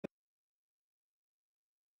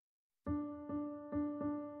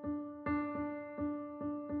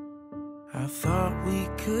I thought we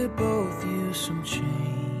could both use some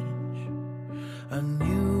change, a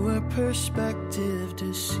newer perspective to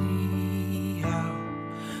see how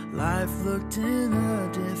life looked in a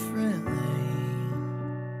different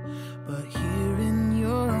lane. But here in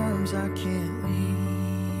your arms I can't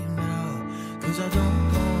leave now, 'cause I don't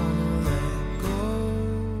wanna let go.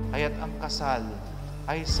 Kaya't ang kasal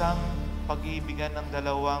ay isang pag-iibigan ng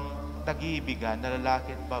dalawang nag-iibigan na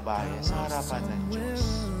lalaki at babae sa harapan ng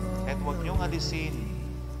Diyos. At huwag niyong alisin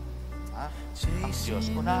ang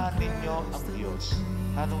Diyos. Unahan ninyo ang Diyos.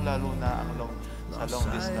 Lalong-lalo na sa long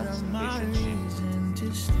distance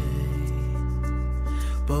relationship.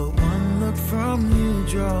 But one look from you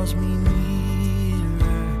draws me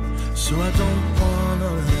nearer, so I don't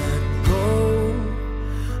wanna let go.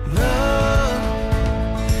 Love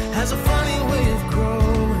has a funny way of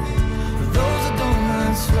growing, for those that don't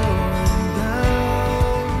mind slowing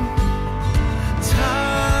down.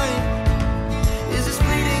 Time is as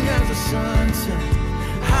fleeting as a sunset,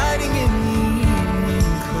 hiding in the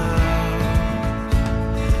evening cloud.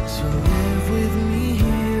 So live with me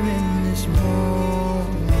here in this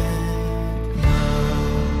moment now.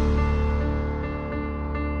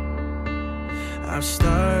 I've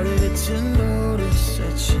started to notice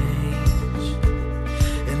a change,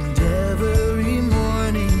 and every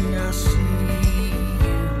morning I see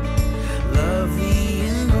you,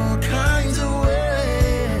 lovely in all kinds of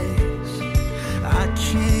ways. I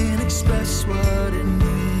can't express what it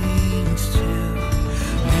means to me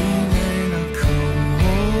when I come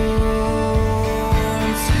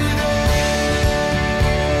home to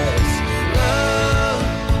this. Love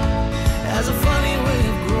has a funny way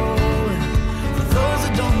of growing, for those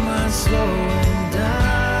that don't mind slowing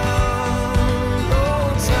down.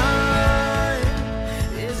 Oh, time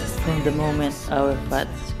is as From the moment our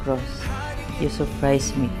paths crossed, you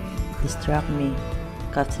surprised me, distracted me,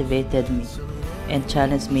 captivated me, and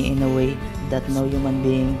challenged me in a way that no human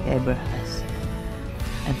being ever has.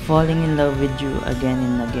 I'm falling in love with you again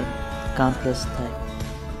and again, countless times,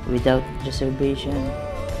 without reservation,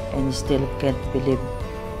 and still can't believe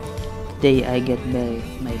today I get married,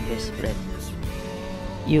 my best friend.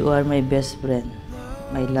 You are my best friend,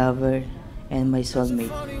 my lover, and my soulmate.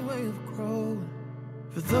 funny way of growing,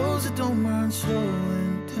 for those that don't mind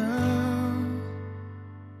slowing down.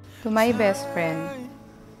 To my best friend,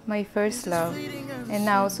 my first love, and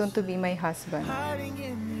now soon to be my husband.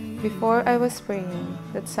 Before I was praying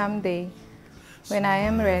that someday, when I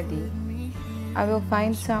am ready, I will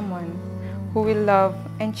find someone who will love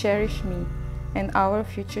and cherish me and our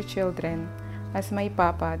future children as my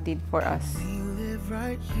papa did for us. We live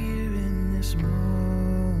right here in this moment.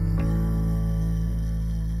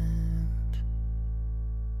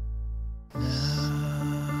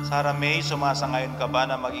 Sarah May, sumasangayon ka ba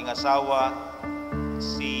na maging asawa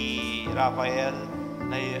si Raphael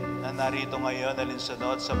na narito ngayon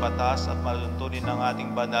alinsunod sa batas at maluntunin ng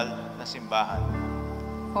ating banal na simbahan?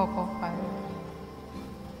 Opo, Father.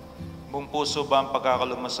 Buong puso ba ang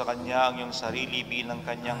pagkakaluma sa kanya ang iyong sarili bilang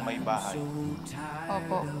kanyang may bahay?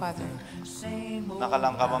 Opo, Father.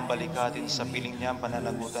 Nakalangka bang balikatin sa piling niya ang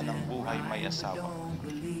pananagutan ng buhay may asawa?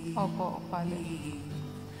 Opo, Father.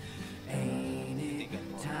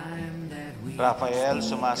 Raphael,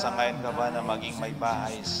 sumasangayon ka ba na maging may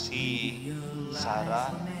bahay si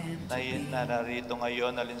Sarah na narito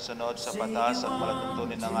ngayon alinsunod sa batas at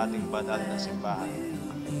malatuntunin ng ating banal na simbahan?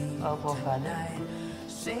 Opo, Father.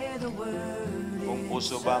 Kung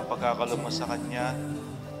puso ba ang pagkakaluma sa kanya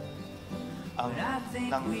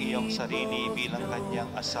ng iyong sarili bilang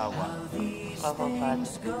kanyang asawa? Opo, Father.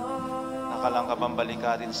 Nakalangka bang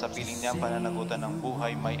balikatin sa piling niya ang pananagutan ng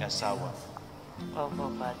buhay may asawa? Opo,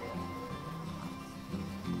 Father.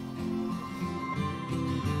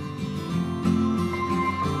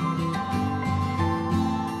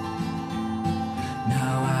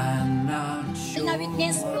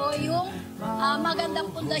 Na-witness ko yung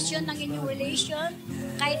magandang pundasyon ng inyong relation.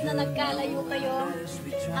 Kahit na nagkalayo kayo,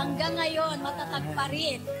 hanggang ngayon matatag pa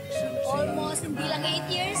rin. Almost, hindi lang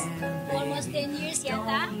 8 years, almost 10 years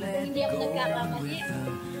yata, kung hindi ako nagkakamali.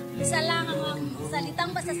 Isa lang ang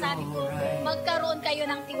salitang masasabi ko, magkaroon kayo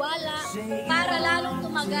ng tiwala para lalong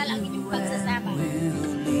tumagal ang inyong pagsasama.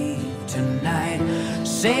 Tonight,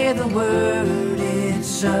 say the word,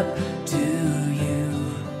 it's up to you.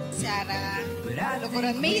 Sarah,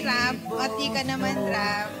 lukuran may Raph, pati ka naman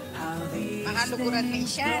Raph. Makalukuran may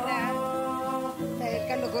Shara, dahil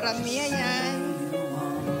kalukuran mo yan.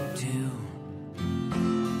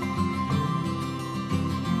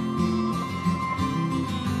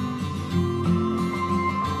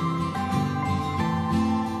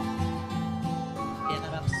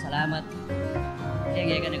 Salamat.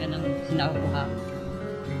 Kaya ka na ng kinakuha.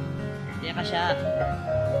 Kaya ka siya.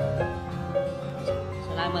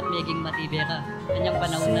 Salamat meging matibay ka. Kanyang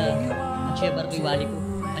panahon na nagsiyabar ko iwali ko.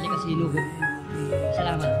 Halika sinugo.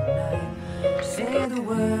 Salamat. Say the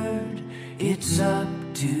word, it's up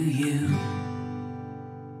to you.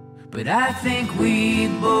 But I think we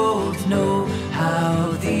both know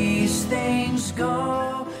how these things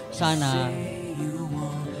go. Sana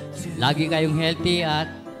lagi kayong healthy at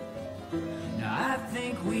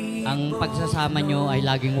ang pagsasama nyo ay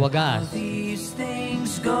laging wagas. These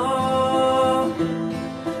things go.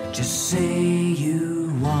 Just say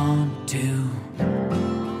you want to.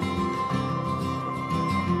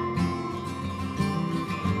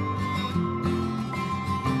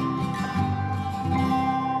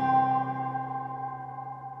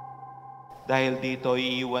 Dahil dito,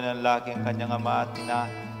 iiwan ng lalaki ang kanyang ama at ina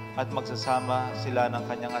at magsasama sila ng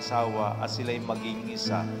kanyang asawa at sila'y maging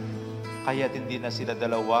isa. Kaya't hindi na sila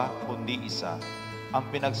dalawa, kundi isa. Ang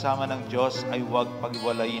pinagsama ng Diyos ay huwag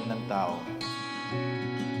paghiwalayin ng tao.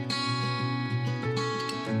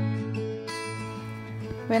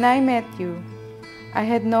 When I met you, I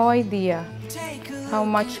had no idea how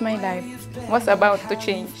much my life was about to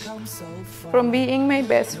change. From being my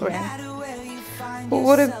best friend, who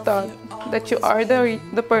would have thought that you are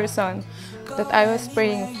the person that I was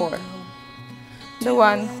praying for, the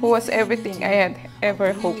one who was everything I had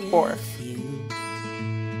ever hoped for.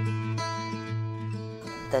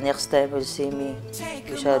 The next time you see me,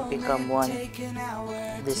 we shall become one.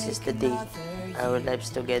 This is the day our lives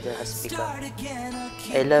together has become.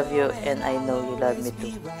 I love you and I know you love me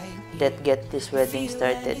too. Let's get this wedding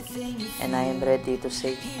started, and I am ready to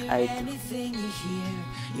say I do.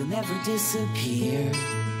 You'll never disappear.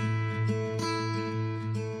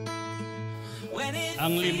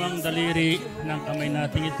 Ang limang daliri ng kamay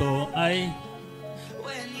natin ito ay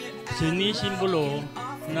sinisimbolo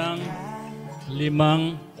ng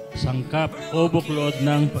limang sangkap o buklod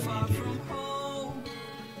ng pag-ibig.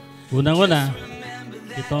 Unang-una,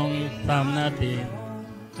 itong thumb natin,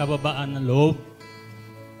 kababaan ng loob.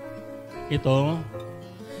 Ito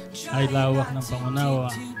ay lawak ng pangunawa.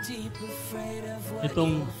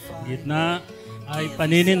 Itong gitna ay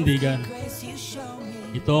paninindigan.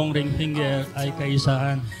 Itong ring finger ay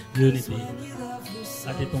kaisaan, unity.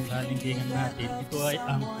 At itong kalingkingan natin, ito ay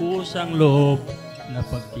ang kusang loob na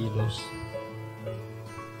pagkilos.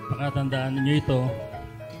 Pakatandaan ninyo ito.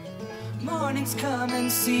 Mornings come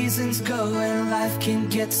and seasons go and life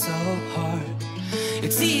can get so hard.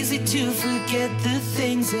 It's easy to forget the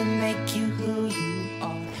things that make you who you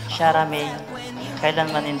are. Shara May,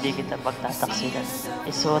 kailanman hindi kita pagtataksilan.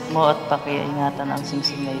 Isuot mo at pakiingatan ang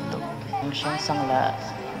singsing na ito. Ang siyang sangla,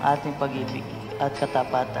 ating pag-ibig at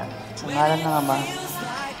katapatan. Sa ngalan ng Ama,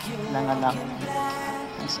 ng Anak,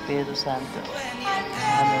 ng Espiritu Santo.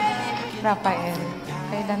 Amen. Rafael,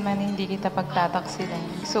 kailanman hindi kita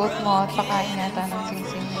pagtataksilan. Isuot mo at pakaingatan ng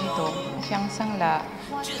singsing na ito na siyang sangla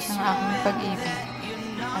ng aking pag-ibig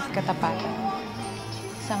at katapatan.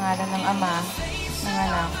 Sa ngalan ng Ama, ng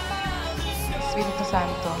Anak, ng Espiritu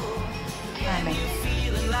Santo. Amen.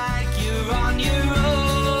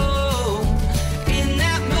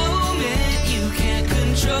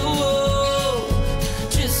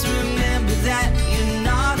 Just remember that you're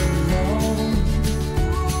not alone.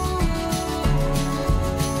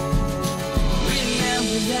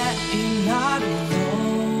 Remember that you're not